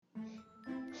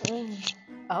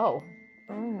Oh,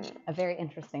 a very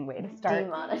interesting way to start.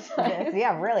 Demonetized.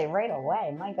 Yeah, really, right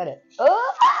away. My goodness.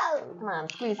 Oh! Come on,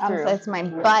 squeeze through. So it's my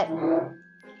butt.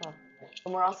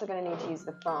 And we're also going to need to use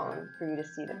the phone for you to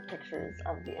see the pictures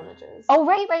of the images. Oh,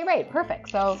 right. Perfect.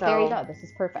 So there you go. This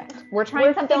is perfect. We're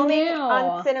trying something filming new.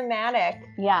 on cinematic.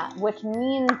 Yeah, which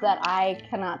means that I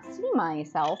cannot see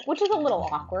myself, which is a little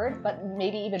awkward, but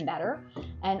maybe even better.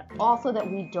 And also that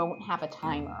we don't have a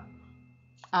timer.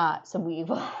 So we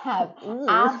will have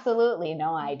absolutely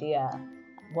no idea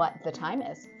what the time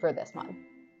is for this one.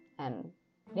 And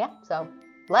yeah, so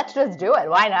let's just do it.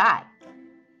 Why not?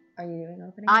 Are you doing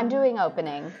opening? I'm doing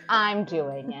opening. I'm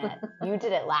doing it. You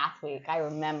did it last week. I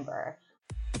remember.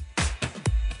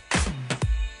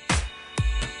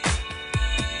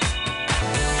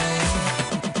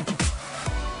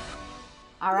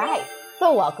 All right.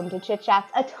 So welcome to Chit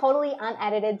Chats, a totally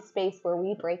unedited space where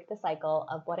we break the cycle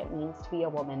of what it means to be a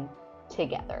woman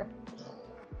together.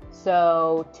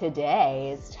 So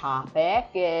today's topic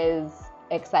is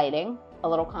exciting, a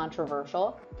little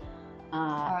controversial.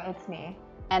 It's me.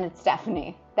 And it's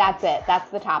Stephanie. That's it. That's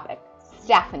the topic.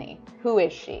 Stephanie. Who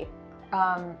is she?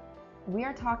 We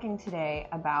are talking today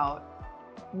about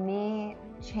me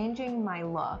changing my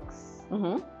looks.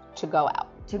 To go out.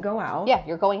 To go out. Yeah,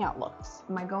 your going out looks.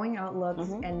 My going out looks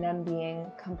and them being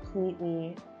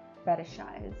completely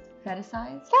fetishized.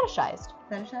 Fetishized? Fetishized.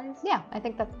 Fetishized? Yeah, I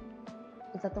think that's...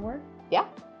 Is that the word? Yeah.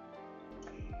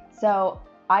 So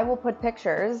I will put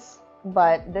pictures,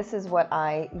 but this is what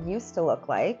I used to look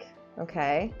like.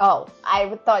 Okay. Oh,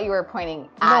 I thought you were pointing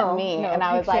at me, and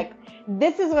I was like,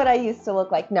 this is what I used to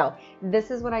look like. No,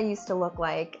 this is what I used to look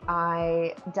like.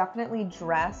 I definitely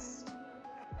dressed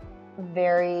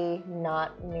very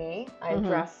not me. I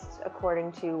dressed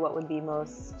according to what would be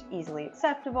most easily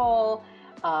acceptable,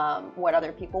 what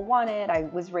other people wanted. I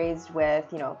was raised with,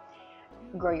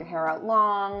 grow your hair out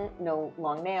long, no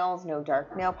long nails, no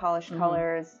dark nail polish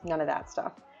colors, none of that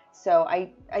stuff. So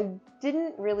I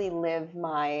didn't really live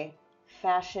my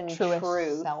fashion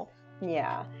truth self.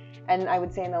 Yeah. And I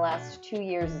would say in the last 2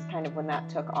 years is kind of when that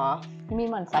took off. You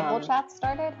mean when Cycle Chat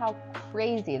started? How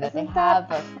crazy that they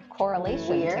have a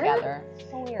correlation together.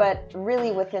 So weird. But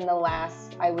really within the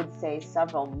last, I would say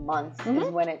several months is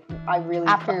when I really...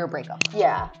 After your breakup.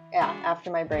 Yeah.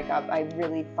 After my breakup, I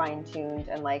really fine-tuned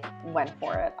and went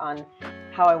for it on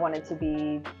how I wanted to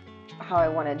be, how I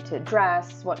wanted to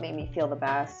dress, what made me feel the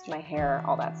best, my hair,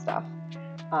 all that stuff.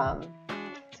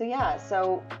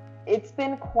 So it's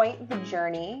been quite the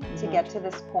journey to get to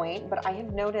this point, but I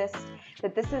have noticed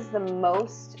that this is the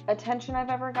most attention I've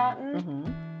ever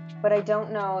gotten, but I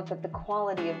don't know that the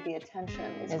quality of the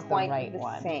attention is quite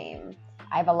the same.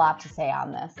 I have a lot to say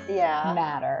on this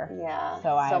matter. Yeah.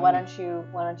 So why don't you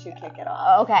kick it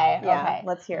off? Okay. Yeah, okay.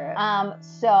 let's hear it.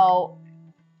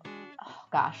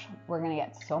 Gosh, we're gonna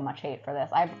get so much hate for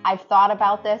this. I've thought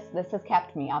about this. This has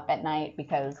kept me up at night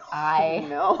because I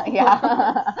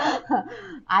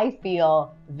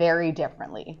feel very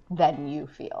differently than you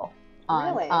feel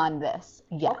on this.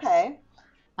 Yes. Okay.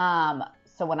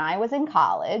 So when I was in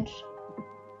college,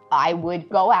 I would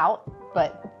go out,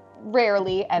 but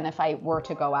rarely. And if I were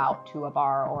to go out to a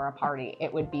bar or a party,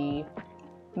 it would be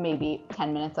maybe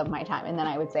 10 minutes of my time, and then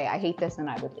I would say I hate this, and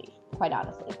I would leave. Quite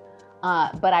honestly.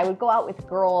 But I would go out with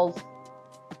girls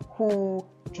who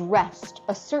dressed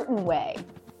a certain way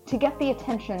to get the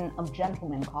attention of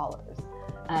gentlemen callers.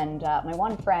 And my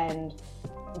one friend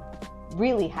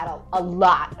really had a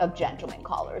lot of gentlemen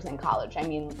callers in college. I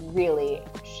mean, really,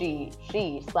 she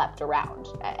slept around.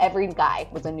 Every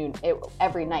night was a new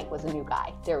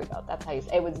guy. There we go. That's how you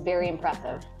say it. It was very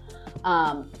impressive.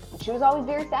 She was always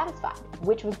very satisfied,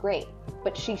 which was great.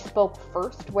 But she spoke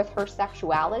first with her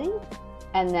sexuality,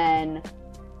 and then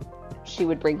she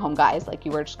would bring home guys like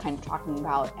you were just kind of talking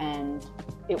about, and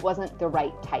it wasn't the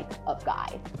right type of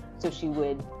guy. So she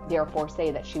would therefore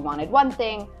say that she wanted one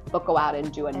thing, but go out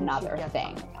and do another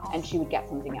thing. And she would get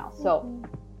something else. So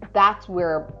that's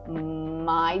where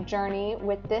my journey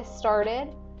with this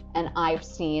started. And I've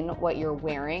seen what you're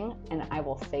wearing. And I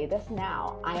will say this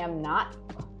now. I am not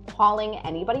calling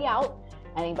anybody out.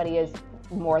 Anybody is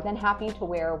more than happy to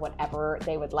wear whatever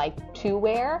they would like to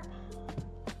wear.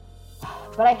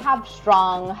 But I have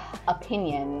strong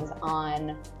opinions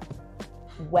on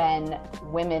when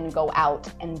women go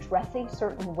out and dress a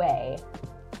certain way.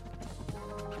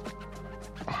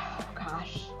 Oh,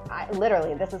 gosh,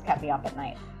 literally, this has kept me up at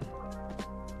night.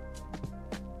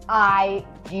 I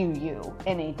view you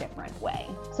in a different way.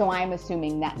 So I'm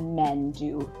assuming that men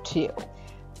do too.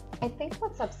 I think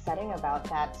what's upsetting about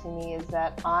that to me is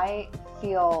that I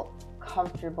feel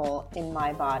comfortable in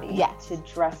my body to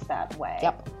dress that way.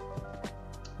 Yep.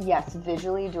 yes,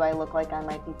 visually, do I look like I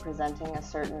might be presenting a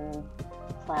certain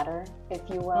platter, if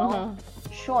you will?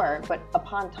 Sure, but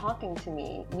upon talking to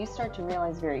me, you start to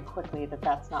realize very quickly that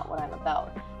that's not what I'm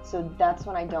about. So that's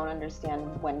when I don't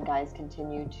understand when guys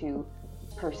continue to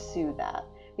pursue that.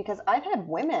 Because I've had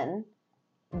women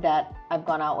that I've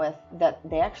gone out with that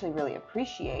they actually really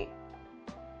appreciate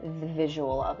the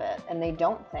visual of it, and they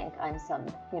don't think I'm some,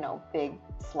 big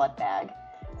slut bag.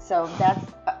 So that's,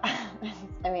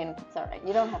 I mean, it's all right.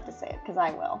 You don't have to say it, because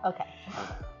I will. Okay.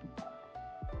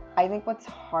 I think what's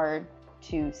hard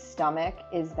to stomach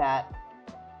is that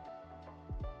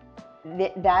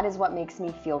that is what makes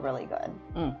me feel really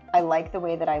good. I like the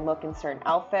way that I look in certain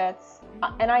outfits,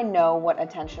 and I know what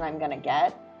attention I'm going to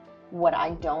get. What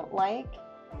I don't like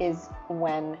is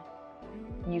when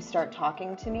you start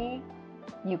talking to me,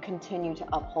 you continue to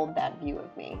uphold that view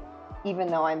of me, even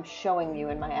though I'm showing you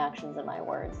in my actions and my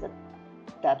words that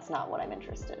that's not what I'm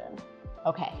interested in.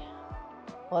 Okay.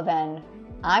 Well, then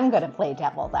I'm going to play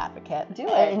devil's advocate. Do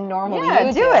it. Normally Yeah,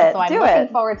 you do it. So I'm do looking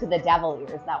it. forward to the devil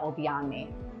ears that will be on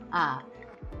me.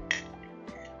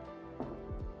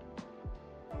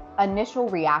 Initial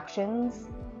reactions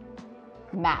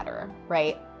matter,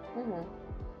 right? Mm-hmm.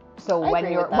 So I when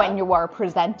agree with that. when you are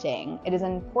presenting, it is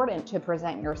important to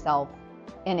present yourself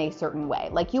in a certain way.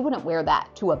 Like, you wouldn't wear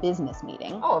that to a business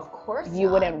meeting. Oh, of course You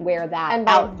not. wouldn't wear that And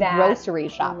by out that, grocery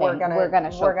shopping. We're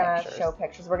gonna show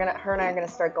pictures. Her and I are gonna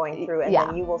start going through, and Yeah.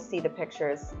 then you will see the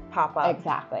pictures pop up.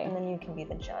 Exactly. And then you can be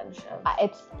the judge.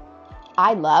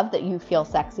 I love that you feel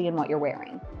sexy in what you're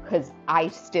wearing, because I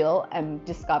still am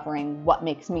discovering what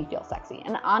makes me feel sexy.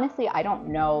 And honestly, I don't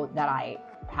know that I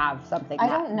have something. I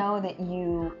don't know that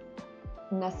you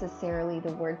necessarily,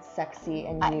 the word sexy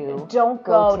and you don't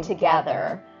go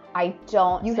together. I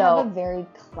don't. You so, have a very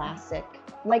classic,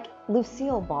 like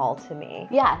Lucille Ball to me.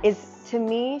 Yeah, Is to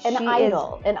me an she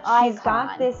idol, is, an icon. She's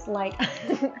got this like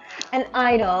an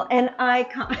idol, an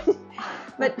icon.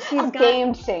 But she's got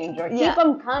game changer. Yeah. Keep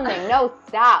them coming. No,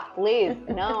 stop, please.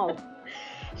 No.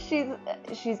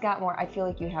 she's got more. I feel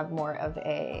like you have more of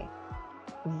a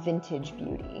vintage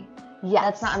beauty. Yes.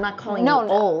 That's not. I'm not calling No, you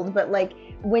no. old, but like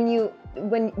when you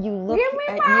look Give me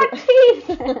at my you,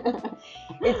 teeth.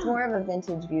 it's more of a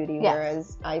vintage beauty. Yes.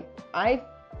 Whereas I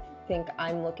think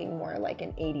I'm looking more like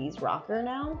an 80s rocker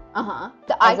now.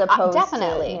 As opposed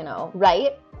definitely, to,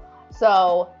 right?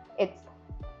 So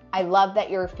I love that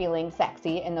you're feeling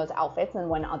sexy in those outfits, and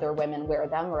when other women wear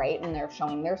them, right, and they're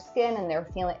showing their skin and they're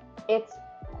feeling, it's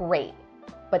great.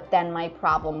 But then my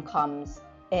problem comes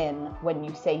in when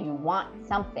you say you want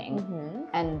something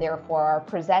and therefore are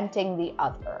presenting the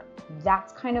other.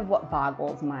 That's kind of what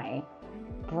boggles my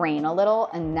brain a little,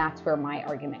 and that's where my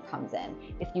argument comes in.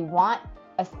 If you want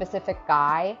a specific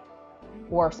guy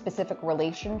or a specific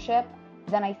relationship,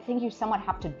 then I think you somewhat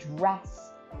have to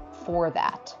dress for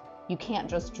that. You can't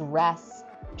just dress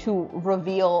to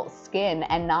reveal skin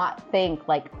and not think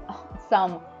like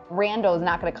some rando's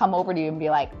not going to come over to you and be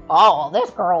like, oh, this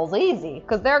girl's easy,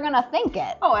 because they're going to think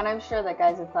it. Oh, and I'm sure that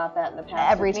guys have thought that in the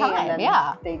past. Every with me, time, and then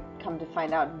yeah. They come to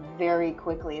find out very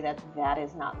quickly that that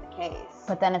is not the case.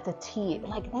 But then it's a tease.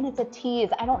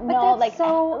 I don't But know. that's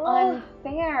so ugh.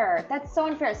 unfair. That's so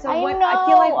unfair. So I what know. I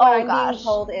feel like what Oh, I'm gosh. being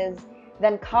told is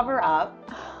then cover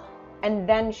up and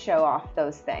then show off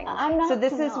those things. I'm not. So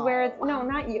this is no. where it's no,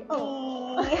 not you.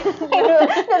 This is gonna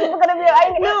be.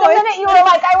 The minute you were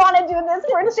like, I want to do this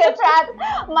for Chit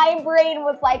Chat, my brain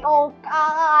was like, oh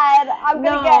God, I'm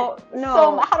gonna get.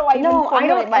 So how do I even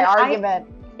formulate my argument?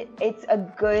 It's a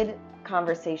good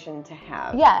conversation to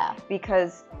have. Yeah.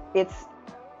 Because it's,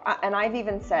 and I've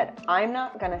even said, I'm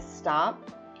not gonna stop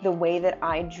the way that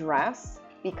I dress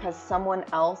because someone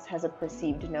else has a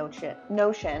perceived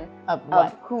notion Of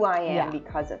of who I am Yeah.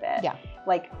 because of it. Yeah.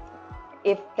 Like,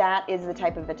 if that is the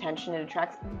type of attention it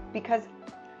attracts, because,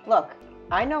 look,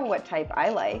 I know what type I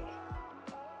like,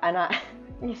 and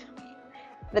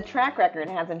the track record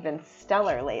hasn't been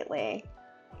stellar lately,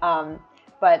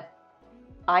 but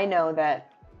I know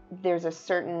that there's a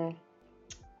certain,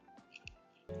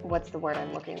 what's the word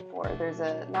I'm looking for? There's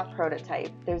a, not prototype,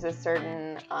 there's a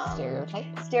certain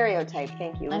stereotype,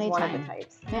 thank you, is one of the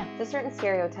types. Yeah. There's certain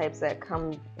stereotypes that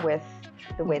come with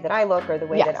the way that I look, or the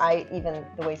way Yes. that even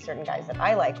the way certain guys that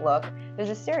I like look. There's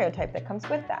a stereotype that comes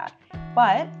with that.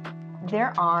 But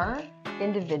there are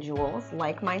individuals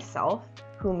like myself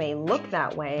who may look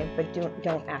that way, but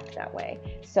don't act that way.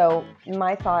 So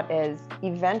my thought is,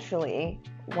 eventually,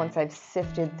 once I've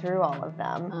sifted through all of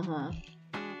them,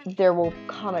 there will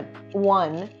come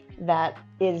one that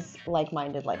is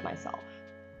like-minded like myself.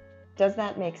 Does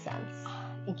that make sense?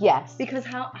 Yes. Because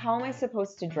how am I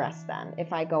supposed to dress then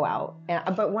if I go out?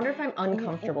 But wonder if I'm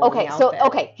uncomfortable. Okay, in the so outfit.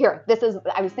 okay, here.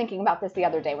 I was thinking about this the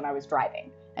other day when I was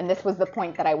driving, and this was the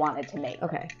point that I wanted to make.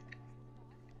 Okay.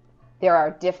 There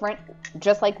are different,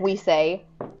 just like we say,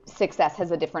 success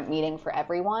has a different meaning for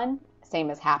everyone, same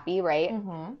as happy, right?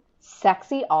 Mm-hmm.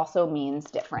 Sexy also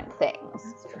means different things.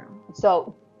 That's true.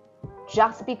 So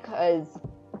just because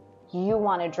you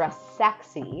want to dress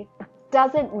sexy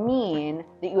doesn't mean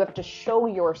that you have to show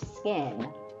your skin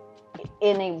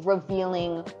in a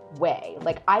revealing way.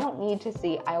 Like, I don't need to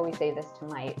see, I always say this to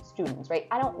my students, right?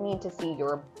 I don't need to see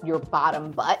your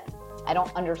bottom butt. I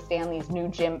don't understand these new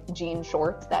jean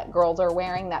shorts that girls are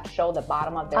wearing that show the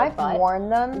bottom of their butt. I've worn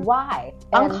them. Why?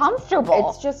 And uncomfortable.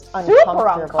 It's just super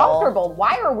uncomfortable.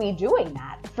 Why are we doing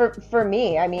that? For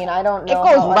me, I mean, I don't know.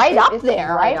 It goes right up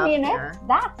there. Right I mean, there.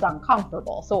 that's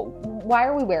uncomfortable. So why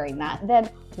are we wearing that? Then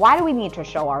why do we need to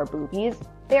show our boobies?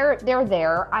 They're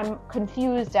there. I'm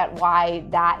confused at why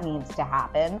that needs to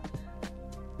happen.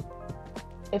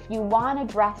 If you want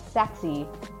to dress sexy,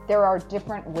 there are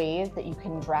different ways that you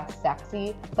can dress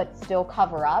sexy, but still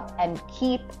cover up and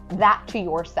keep that to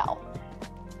yourself.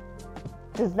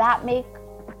 Does that make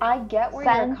I get where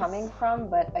sense? you're coming from,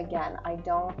 but again,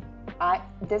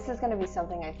 this is going to be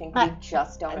something I think we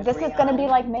just don't agree on. This is going to be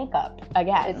like makeup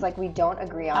again. It's like we don't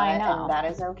agree on I it, know. and that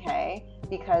is okay,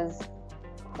 because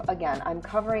again, I'm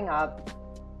covering up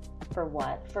for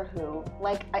what? For who?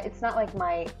 Like, it's not like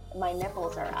my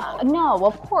nipples are out. No,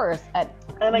 of course.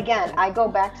 And again, I will go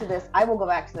back to this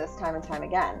time and time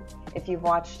again. If you've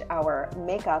watched our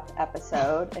makeup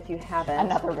episode, if you haven't,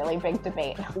 Another really big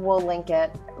debate. we'll link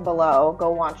it below. Go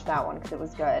watch that one because it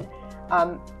was good.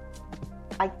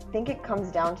 I think it comes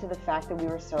down to the fact that we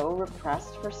were so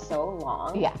repressed for so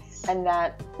long. Yes. And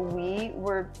that we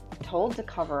were told to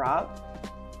cover up,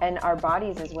 and our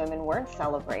bodies as women weren't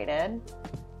celebrated.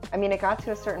 I mean, it got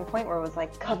to a certain point where it was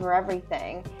like, cover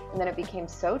everything. And then it became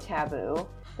so taboo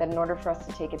that in order for us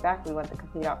to take it back, we went the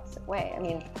complete opposite way. I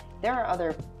mean, there are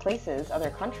other places, other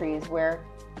countries where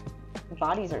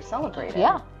bodies are celebrated.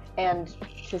 Yeah. And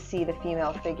to see the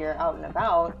female figure out and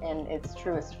about in its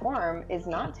truest form is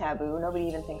not taboo. Nobody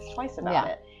even thinks twice about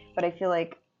it. But I feel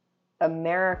like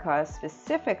America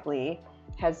specifically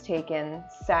has taken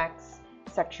sex,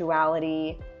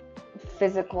 sexuality,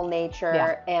 physical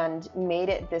nature, and made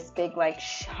it this big like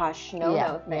hush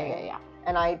no thing. Yeah.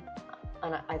 And I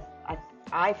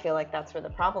feel like that's where the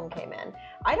problem came in.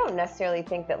 I don't necessarily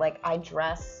think that like I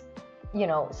dress,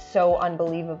 so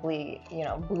unbelievably,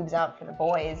 boobs out for the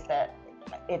boys that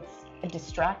it's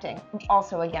distracting.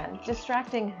 Also, again,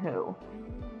 distracting who?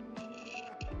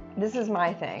 This is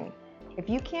my thing. If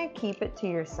you can't keep it to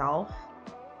yourself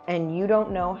and you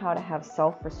don't know how to have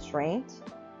self-restraint,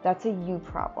 that's a you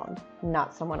problem,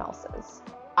 not someone else's.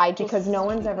 Because no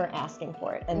one's ever asking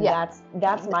for it, and that's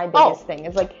my biggest thing.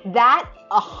 It's like that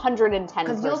 110%.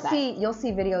 Because you'll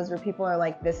see videos where people are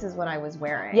like, "This is what I was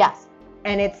wearing." Yes.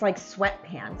 And it's like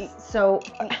sweatpants. So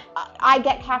I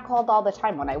get catcalled all the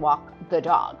time when I walk the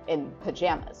dog in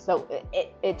pajamas. So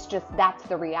it's just, that's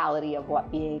the reality of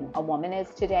what being a woman is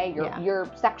today. You're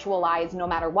sexualized no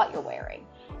matter what you're wearing.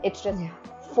 It's just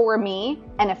for me,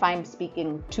 and if I'm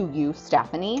speaking to you,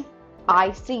 Stephanie,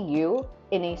 I see you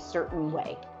in a certain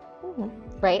way,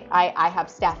 right? I have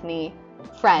Stephanie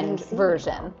friend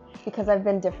version. Because I've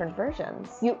been different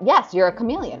versions. Yes, you're a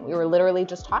chameleon. We were literally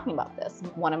just talking about this.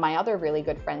 One of my other really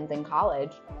good friends in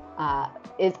college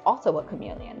is also a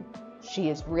chameleon. She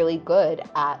is really good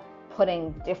at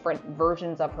putting different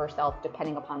versions of herself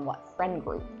depending upon what friend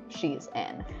group she's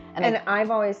in. And I've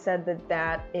always said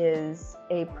that is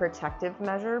a protective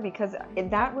measure, because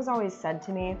that was always said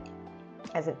to me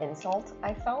as an insult,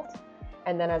 I felt.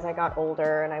 And then as I got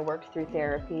older and I worked through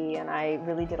therapy and I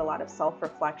really did a lot of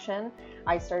self-reflection,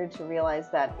 I started to realize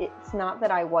that it's not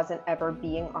that I wasn't ever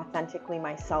being authentically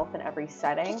myself in every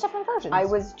setting. Just different versions. I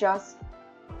was just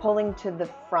pulling to the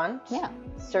front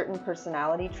certain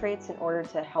personality traits in order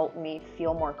to help me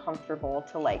feel more comfortable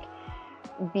to like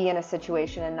be in a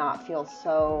situation and not feel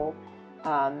so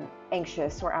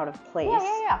anxious or out of place.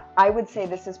 I would say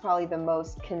this is probably the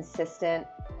most consistent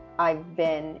I've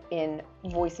been in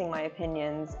voicing my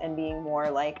opinions and being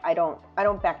more like, I don't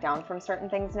back down from certain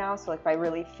things now. So if I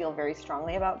really feel very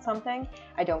strongly about something,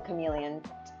 I don't chameleon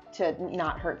to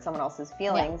not hurt someone else's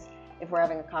feelings. If we're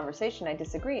having a conversation, I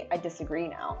disagree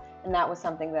now. And that was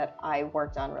something that I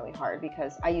worked on really hard,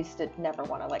 because I used to never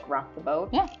want to like rock the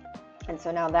boat. And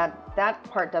so now that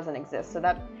part doesn't exist. So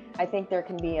that, I think there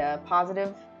can be a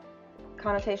positive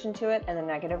connotation to it and a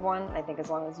negative one. I think as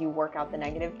long as you work out the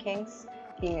negative kinks,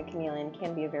 being a chameleon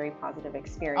can be a very positive Oh,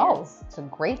 experience. it's a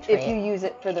great trait. If you use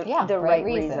it for the right right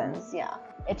reasons. reasons. Yeah.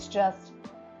 It's just,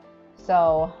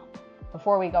 so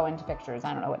before we go into pictures,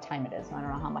 I don't know what time it is. I don't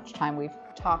know how much time we've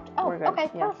talked. Oh, We're good, okay,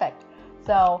 yeah. perfect.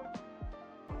 So,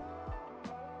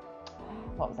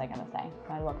 what was I going to say?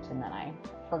 I looked and then I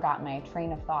forgot my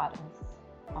train of thought.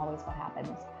 It's always what happens.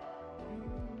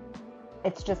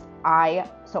 It's just, I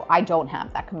don't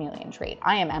have that chameleon trait.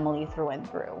 I am Emily through and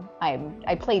through.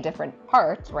 I play different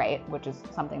parts, right? Which is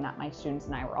something that my students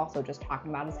and I were also just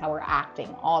talking about, is how we're acting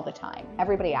all the time.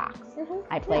 Everybody acts. Mm-hmm.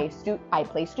 I play I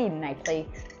play student, I play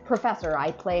professor,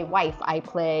 I play wife, I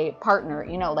play partner,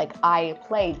 like I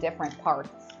play different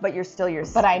parts. But you're still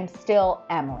yourself. But I'm still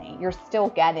Emily. You're still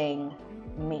getting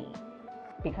me,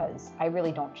 because I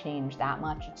really don't change that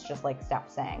much. It's just like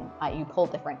Steph saying, you pull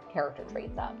different character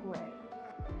traits up. Right.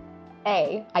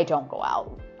 I don't go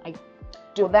out. I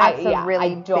Well,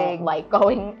 I don't like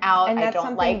going out. And I that's don't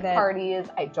something like that- parties.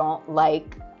 I don't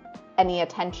like any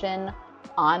attention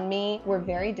on me. We're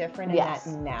very different in Yes.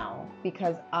 that now,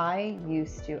 because I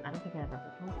used to, I don't think I've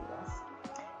ever told you this.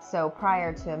 So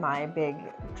prior to my big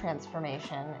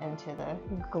transformation into the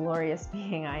glorious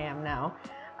being I am now,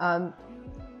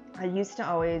 I used to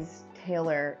always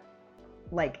tailor,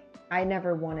 like, I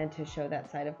never wanted to show that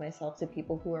side of myself to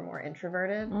people who were more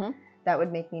introverted. Mhm. That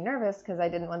would make me nervous because I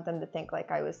didn't want them to think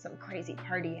like I was some crazy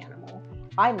party animal.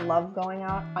 I love going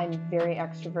out. I'm very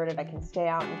extroverted. I can stay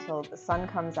out until the sun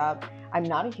comes up. I'm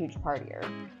not a huge partier.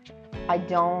 I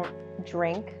don't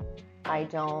drink. I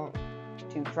don't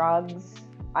do drugs.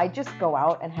 I just go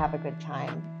out and have a good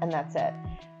time, and that's it.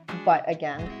 But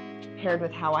again, paired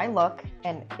with how I look,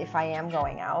 and if I am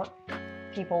going out,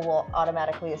 people will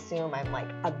automatically assume I'm like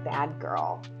a bad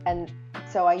girl. And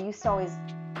so I used to always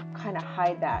kind of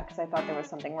hide that because I thought there was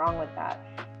something wrong with that.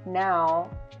 Now,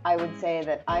 I would say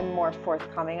that I'm more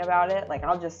forthcoming about it. Like,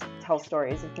 I'll just tell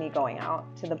stories of me going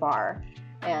out to the bar,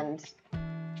 and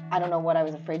I don't know what I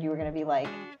was afraid you were going to be like,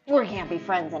 we can't be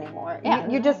friends anymore. Yeah.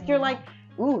 You're like,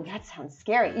 ooh, that sounds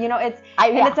scary. And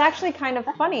Yeah. it's actually kind of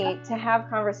funny to have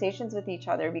conversations with each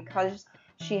other because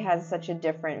she has such a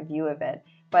different view of it.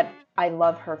 But I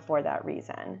love her for that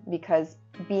reason, because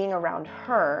being around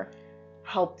her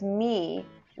helped me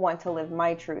want to live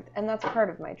my truth. And that's part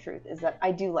of my truth, is that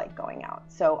I do like going out.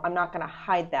 So I'm not going to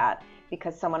hide that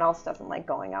because someone else doesn't like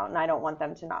going out and I don't want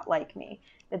them to not like me.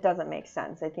 It doesn't make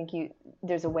sense. I think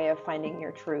there's a way of finding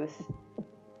your truth.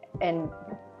 And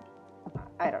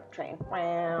I don't train.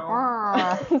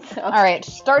 Wow. So, All right,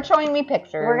 start showing me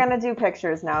pictures. we're going to do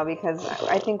pictures now because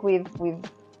I think we've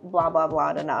blah, blah,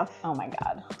 blah enough. Oh my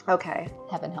God. Okay.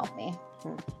 Heaven help me.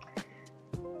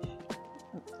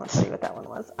 Let's see what that one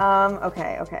was.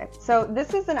 Okay. So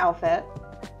this is an outfit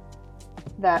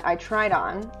that I tried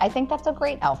on. I think that's a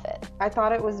great outfit. I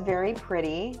thought it was very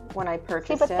pretty when I See,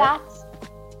 purchased but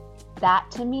it. that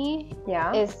to me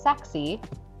Yeah. is sexy,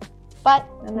 but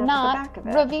And that's the not back of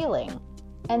it. revealing.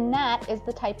 And that is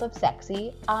the type of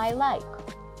sexy I like.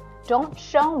 Don't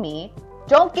show me.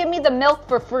 Don't give me the milk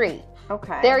for free.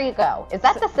 Okay. There you go. Is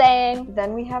that the saying?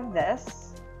 Then we have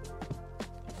this.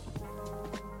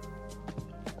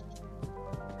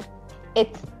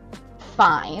 It's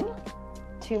fine.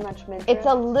 Too much midriff. It's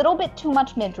a little bit too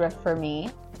much midriff for me.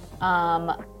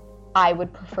 I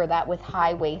would prefer that with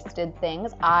high-waisted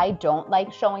things. I don't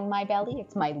like showing my belly.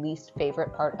 It's my least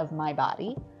favorite part of my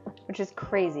body. which is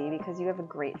crazy because you have a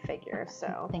great figure.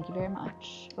 So Thank you very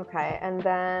much. okay, and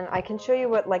then I can show you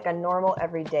what like a normal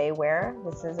everyday wear.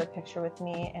 This is a picture with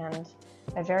me and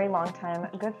a very long time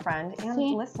good friend and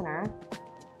See? listener.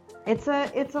 It's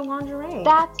a lingerie.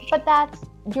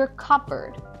 You're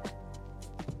covered.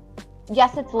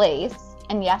 Yes, it's lace,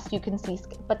 and yes, you can see,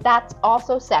 but that's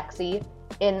also sexy.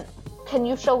 Can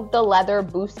you show the leather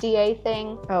bustier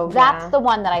thing? Oh, That's yeah. the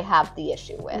one that I have the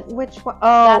issue with. Which one?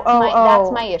 That's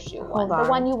Oh, my issue one. Hold on. The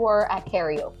one you wore at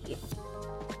karaoke.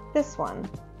 this one.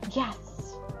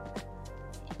 Yes.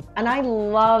 And I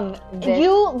love this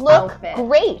You look outfit.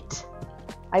 great.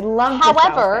 I love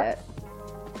However, this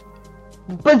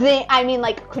outfit. But I mean,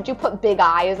 like, could you put big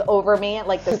eyes over me,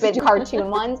 like the big cartoon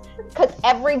ones? Because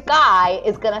every guy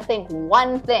is gonna think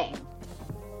one thing.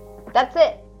 That's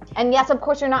it. And yes, of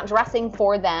course, you're not dressing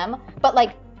for them, but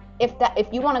like, if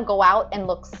you want to go out and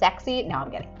look sexy, now I'm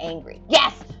getting angry.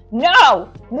 Yes,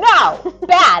 no,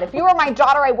 bad. If you were my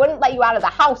daughter, I wouldn't let you out of the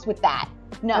house with that.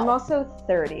 No. I'm also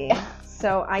 30,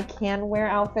 so I can wear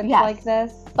outfits Yes. like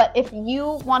this. But if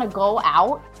you want to go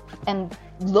out and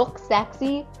look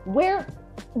sexy, wear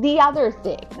the other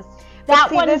things.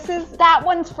 That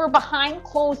one's for behind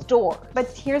closed doors. But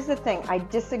here's the thing, I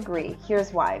disagree.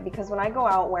 Here's why. Because when I go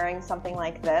out wearing something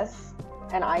like this,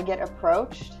 and I get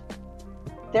approached,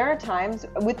 there are times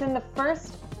within the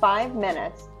first 5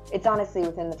 minutes, it's honestly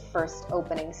within the first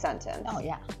opening sentence. Oh,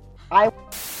 yeah.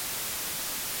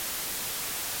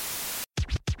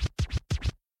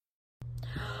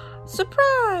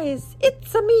 Surprise!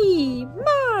 It's me,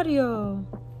 Mario!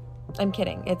 I'm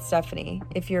kidding, it's Stephanie.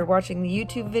 If you're watching the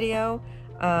YouTube video,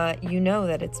 you know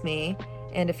that it's me.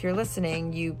 And if you're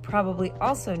listening, you probably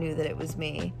also knew that it was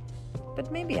me.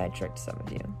 But maybe I tricked some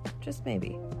of you. Just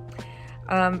maybe.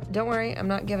 Don't worry, I'm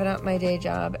not giving up my day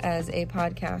job as a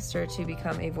podcaster to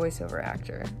become a voiceover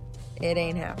actor. It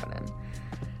ain't happening.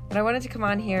 But I wanted to come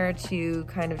on here to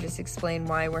kind of just explain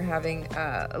why we're having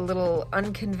a little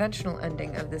unconventional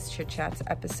ending of this Chit Chats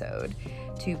episode.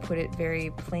 To put it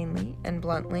very plainly and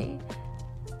bluntly,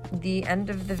 the end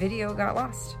of the video got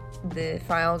lost. The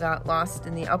file got lost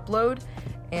in the upload,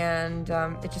 and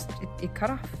it cut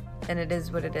off. And it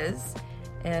is what it is.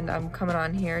 And I'm coming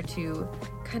on here to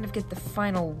kind of get the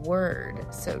final word,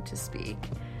 so to speak,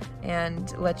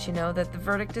 and let you know that the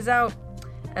verdict is out.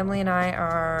 Emily and I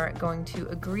are going to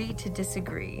agree to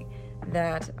disagree,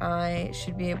 that I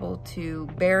should be able to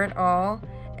bear it all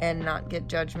and not get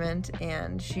judgment,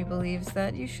 and she believes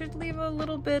that you should leave a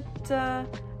little bit to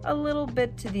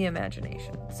the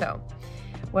imagination. So,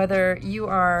 whether you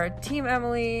are Team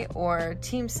Emily or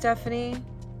Team Stephanie,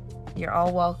 you're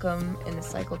all welcome in the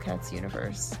Cycle Cats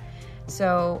universe.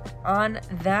 So, on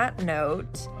that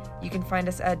note, you can find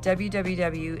us at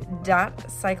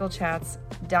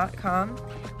www.cyclechats.com.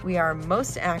 We are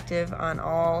most active on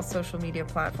all social media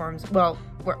platforms. Well,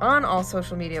 we're on all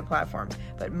social media platforms,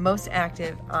 but most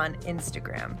active on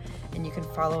Instagram. And you can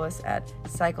follow us at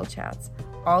CycleChats,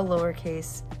 all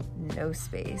lowercase, no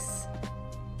space.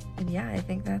 And yeah, I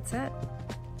think that's it.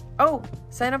 Oh,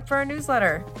 sign up for our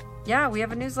newsletter. Yeah, we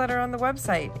have a newsletter on the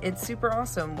website. It's super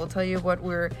awesome. We'll tell you what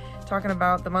we're talking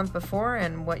about the month before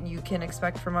and what you can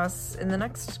expect from us in the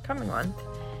next coming month.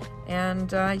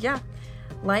 And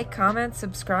like, comment,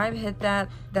 subscribe, hit that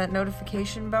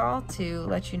notification bell to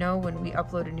let you know when we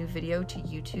upload a new video to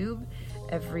YouTube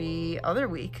every other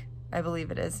week, I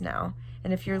believe it is now.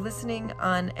 And if you're listening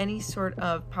on any sort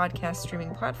of podcast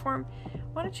streaming platform,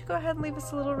 why don't you go ahead and leave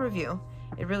us a little review?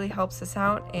 It really helps us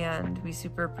out, and we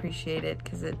super appreciate it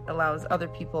because it allows other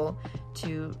people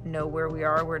to know where we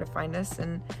are, where to find us,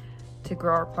 and to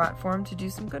grow our platform to do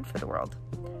some good for the world.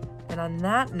 And on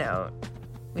that note,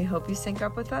 we hope you sync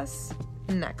up with us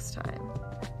next time.